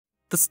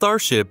The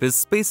Starship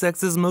is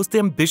SpaceX's most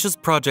ambitious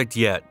project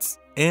yet,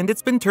 and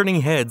it's been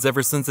turning heads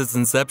ever since its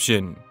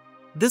inception.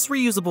 This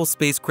reusable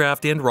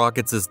spacecraft and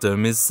rocket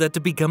system is set to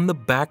become the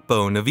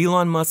backbone of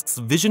Elon Musk's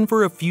vision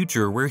for a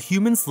future where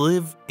humans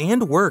live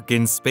and work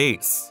in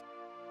space.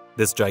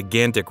 This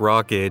gigantic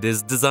rocket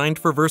is designed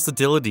for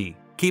versatility,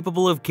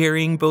 capable of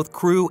carrying both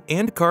crew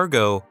and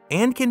cargo,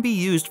 and can be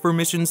used for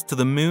missions to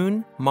the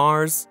Moon,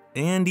 Mars,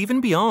 and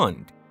even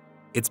beyond.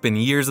 It's been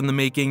years in the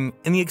making,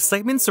 and the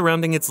excitement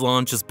surrounding its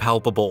launch is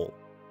palpable.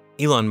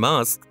 Elon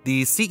Musk,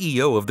 the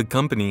CEO of the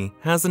company,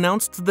 has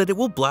announced that it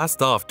will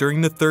blast off during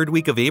the third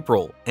week of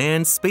April,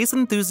 and space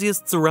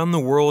enthusiasts around the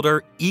world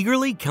are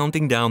eagerly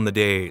counting down the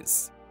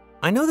days.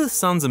 I know this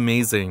sounds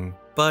amazing,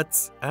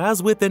 but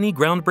as with any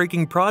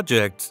groundbreaking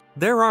project,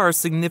 there are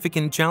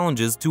significant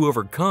challenges to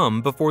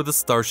overcome before the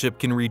Starship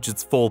can reach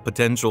its full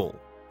potential.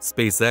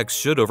 SpaceX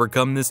should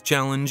overcome this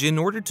challenge in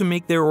order to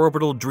make their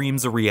orbital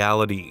dreams a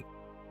reality.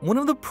 One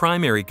of the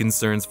primary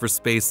concerns for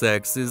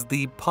SpaceX is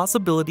the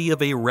possibility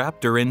of a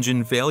Raptor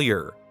engine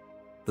failure.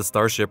 The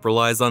Starship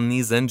relies on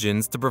these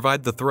engines to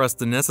provide the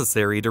thrust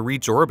necessary to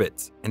reach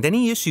orbit, and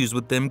any issues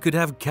with them could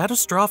have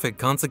catastrophic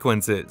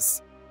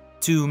consequences.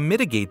 To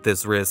mitigate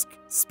this risk,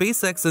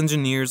 SpaceX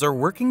engineers are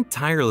working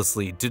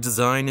tirelessly to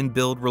design and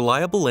build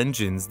reliable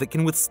engines that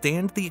can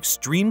withstand the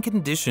extreme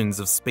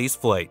conditions of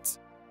spaceflight.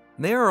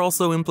 They are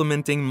also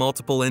implementing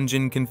multiple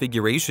engine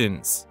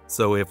configurations,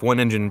 so if one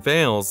engine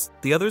fails,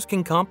 the others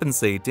can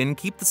compensate and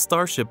keep the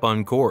Starship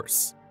on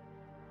course.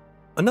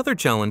 Another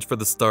challenge for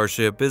the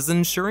Starship is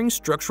ensuring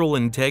structural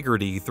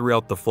integrity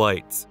throughout the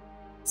flight.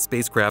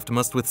 Spacecraft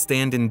must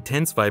withstand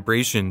intense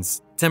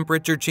vibrations,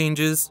 temperature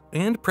changes,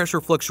 and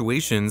pressure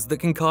fluctuations that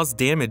can cause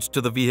damage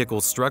to the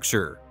vehicle's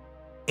structure.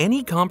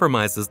 Any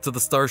compromises to the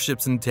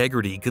Starship's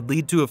integrity could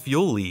lead to a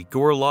fuel leak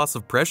or loss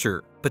of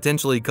pressure,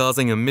 potentially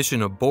causing a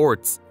mission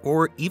abort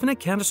or even a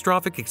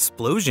catastrophic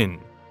explosion.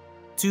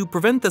 To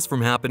prevent this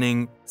from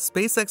happening,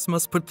 SpaceX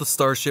must put the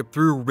Starship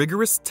through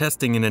rigorous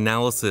testing and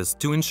analysis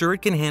to ensure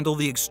it can handle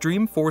the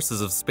extreme forces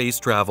of space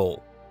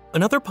travel.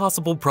 Another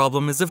possible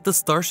problem is if the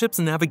Starship's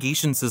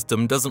navigation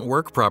system doesn't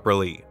work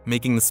properly,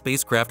 making the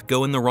spacecraft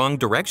go in the wrong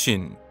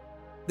direction.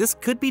 This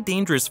could be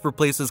dangerous for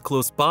places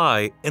close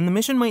by, and the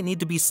mission might need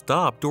to be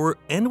stopped or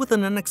end with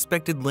an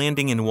unexpected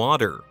landing in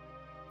water.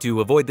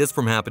 To avoid this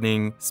from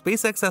happening,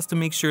 SpaceX has to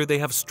make sure they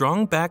have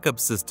strong backup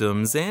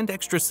systems and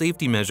extra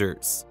safety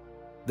measures.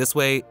 This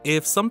way,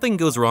 if something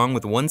goes wrong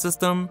with one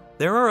system,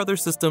 there are other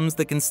systems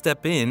that can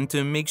step in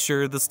to make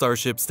sure the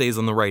Starship stays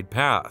on the right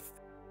path.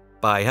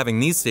 By having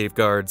these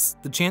safeguards,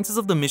 the chances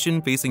of the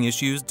mission facing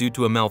issues due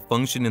to a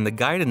malfunction in the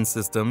guidance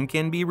system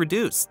can be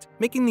reduced,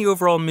 making the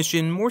overall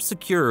mission more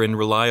secure and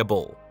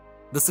reliable.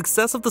 The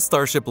success of the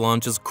Starship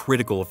launch is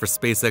critical for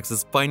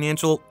SpaceX's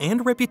financial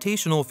and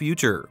reputational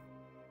future.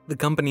 The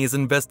company has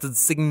invested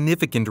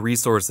significant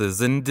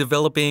resources in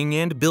developing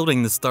and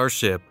building the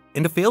Starship,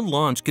 and a failed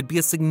launch could be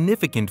a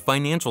significant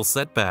financial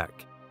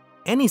setback.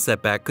 Any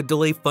setback could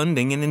delay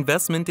funding and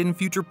investment in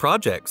future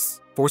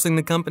projects, forcing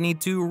the company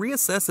to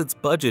reassess its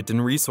budget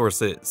and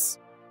resources.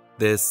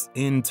 This,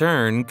 in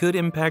turn, could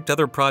impact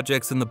other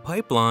projects in the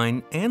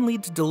pipeline and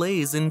lead to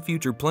delays in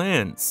future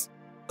plans.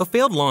 A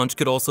failed launch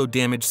could also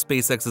damage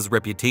SpaceX's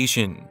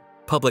reputation.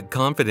 Public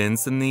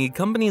confidence in the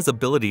company's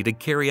ability to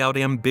carry out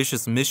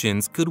ambitious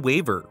missions could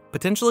waver,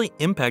 potentially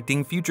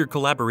impacting future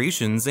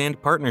collaborations and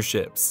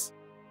partnerships.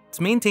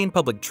 To maintain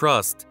public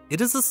trust,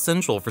 it is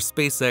essential for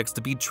SpaceX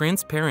to be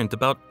transparent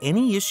about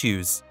any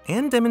issues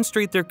and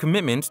demonstrate their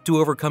commitment to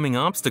overcoming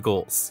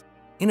obstacles.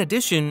 In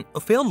addition, a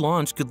failed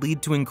launch could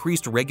lead to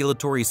increased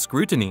regulatory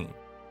scrutiny.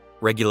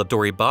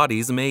 Regulatory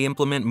bodies may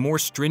implement more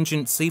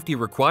stringent safety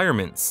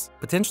requirements,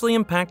 potentially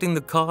impacting the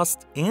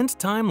cost and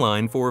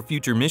timeline for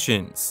future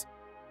missions.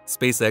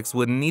 SpaceX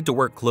would need to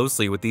work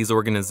closely with these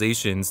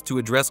organizations to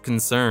address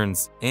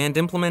concerns and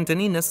implement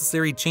any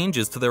necessary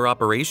changes to their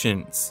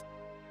operations.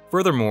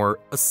 Furthermore,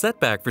 a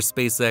setback for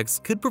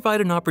SpaceX could provide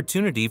an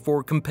opportunity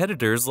for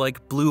competitors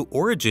like Blue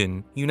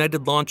Origin,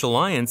 United Launch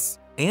Alliance,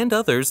 and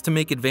others to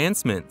make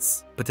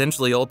advancements,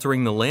 potentially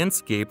altering the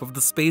landscape of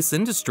the space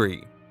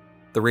industry.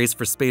 The race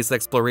for space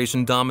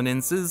exploration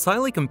dominance is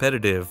highly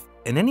competitive,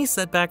 and any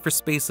setback for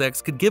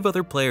SpaceX could give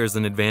other players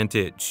an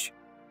advantage.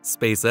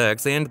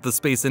 SpaceX and the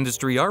space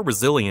industry are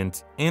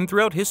resilient, and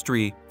throughout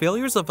history,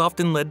 failures have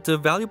often led to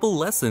valuable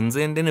lessons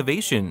and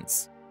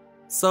innovations.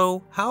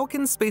 So, how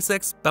can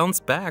SpaceX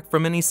bounce back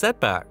from any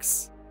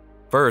setbacks?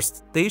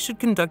 First, they should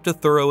conduct a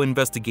thorough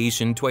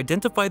investigation to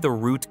identify the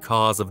root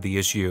cause of the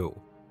issue.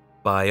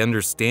 By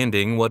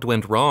understanding what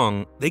went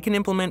wrong, they can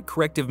implement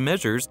corrective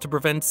measures to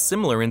prevent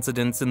similar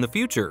incidents in the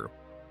future.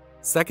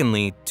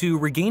 Secondly, to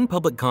regain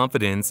public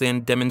confidence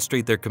and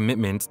demonstrate their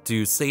commitment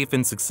to safe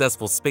and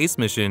successful space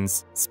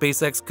missions,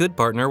 SpaceX could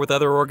partner with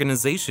other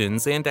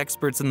organizations and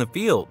experts in the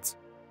field.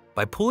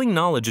 By pooling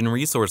knowledge and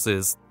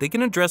resources, they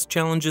can address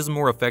challenges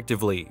more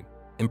effectively.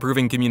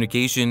 Improving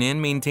communication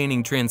and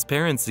maintaining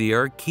transparency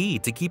are key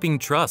to keeping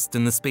trust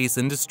in the space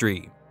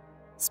industry.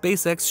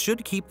 SpaceX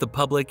should keep the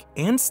public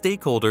and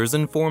stakeholders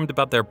informed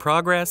about their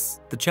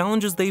progress, the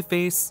challenges they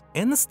face,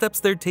 and the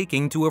steps they're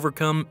taking to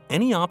overcome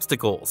any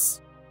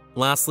obstacles.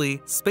 Lastly,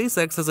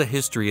 SpaceX has a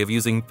history of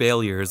using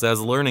failures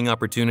as learning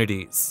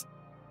opportunities.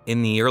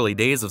 In the early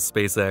days of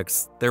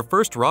SpaceX, their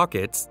first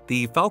rocket,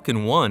 the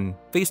Falcon 1,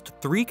 faced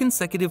 3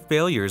 consecutive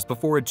failures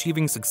before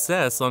achieving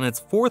success on its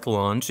 4th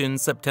launch in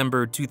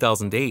September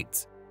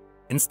 2008.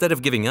 Instead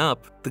of giving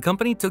up, the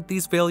company took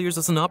these failures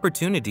as an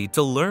opportunity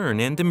to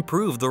learn and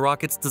improve the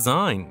rocket's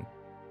design.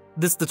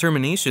 This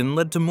determination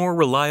led to more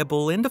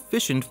reliable and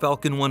efficient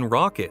Falcon 1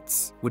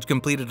 rockets, which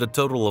completed a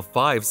total of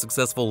 5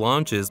 successful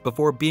launches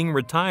before being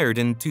retired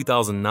in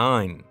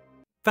 2009.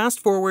 Fast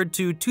forward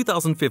to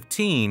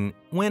 2015,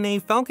 when a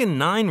Falcon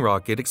 9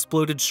 rocket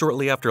exploded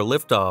shortly after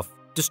liftoff,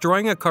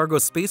 destroying a cargo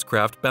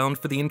spacecraft bound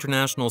for the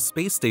International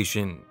Space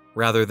Station.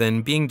 Rather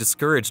than being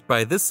discouraged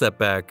by this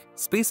setback,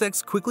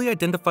 SpaceX quickly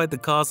identified the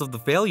cause of the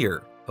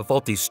failure, a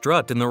faulty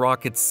strut in the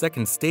rocket's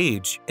second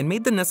stage, and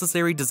made the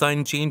necessary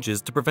design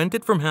changes to prevent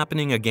it from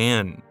happening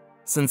again.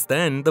 Since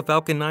then, the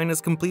Falcon 9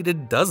 has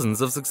completed dozens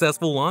of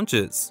successful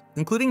launches,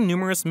 including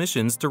numerous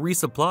missions to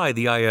resupply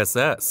the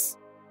ISS.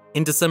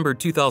 In December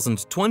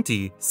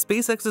 2020,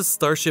 SpaceX's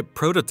Starship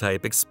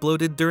prototype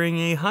exploded during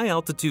a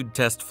high-altitude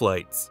test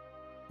flight.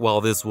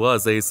 While this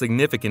was a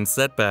significant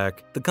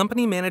setback, the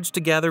company managed to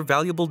gather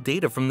valuable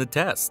data from the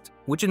test,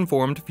 which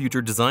informed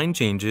future design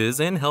changes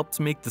and helped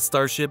make the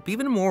Starship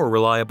even more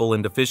reliable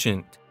and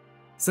efficient.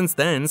 Since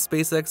then,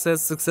 SpaceX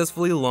has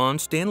successfully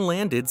launched and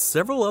landed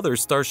several other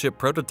Starship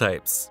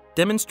prototypes,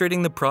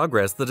 demonstrating the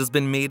progress that has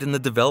been made in the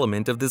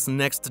development of this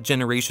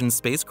next-generation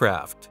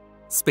spacecraft.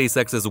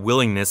 SpaceX's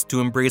willingness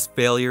to embrace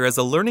failure as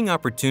a learning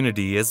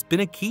opportunity has been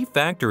a key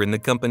factor in the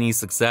company's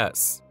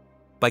success.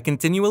 By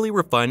continually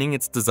refining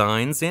its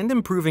designs and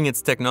improving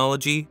its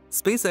technology,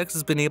 SpaceX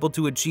has been able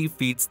to achieve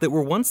feats that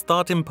were once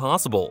thought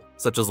impossible,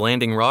 such as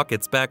landing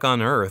rockets back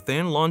on Earth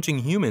and launching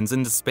humans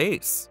into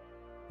space.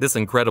 This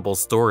incredible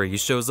story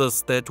shows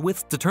us that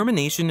with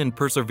determination and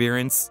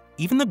perseverance,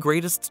 even the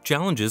greatest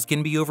challenges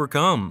can be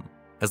overcome.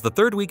 As the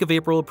 3rd week of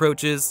April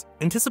approaches,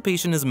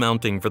 anticipation is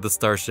mounting for the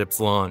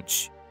Starship's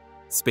launch.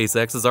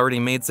 SpaceX has already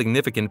made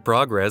significant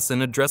progress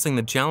in addressing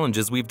the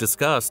challenges we've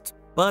discussed,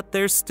 but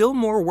there's still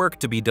more work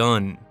to be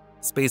done.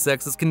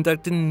 SpaceX has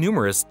conducted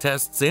numerous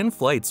tests and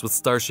flights with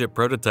Starship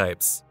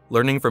prototypes,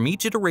 learning from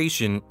each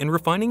iteration and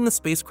refining the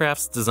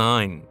spacecraft's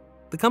design.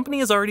 The company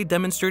has already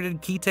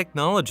demonstrated key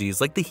technologies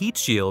like the heat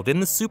shield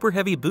and the Super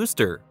Heavy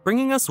booster,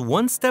 bringing us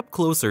one step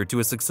closer to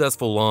a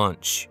successful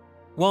launch.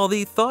 While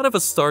the thought of a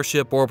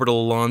Starship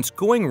orbital launch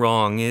going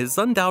wrong is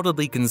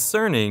undoubtedly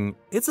concerning,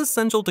 it's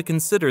essential to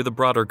consider the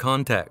broader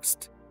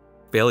context.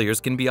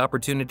 Failures can be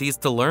opportunities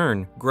to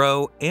learn,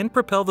 grow, and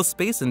propel the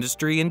space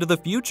industry into the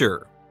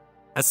future.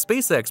 As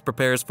SpaceX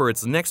prepares for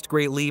its next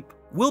great leap,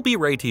 we'll be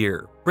right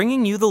here,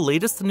 bringing you the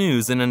latest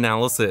news and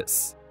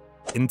analysis.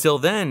 Until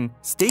then,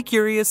 stay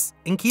curious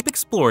and keep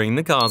exploring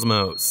the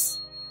cosmos.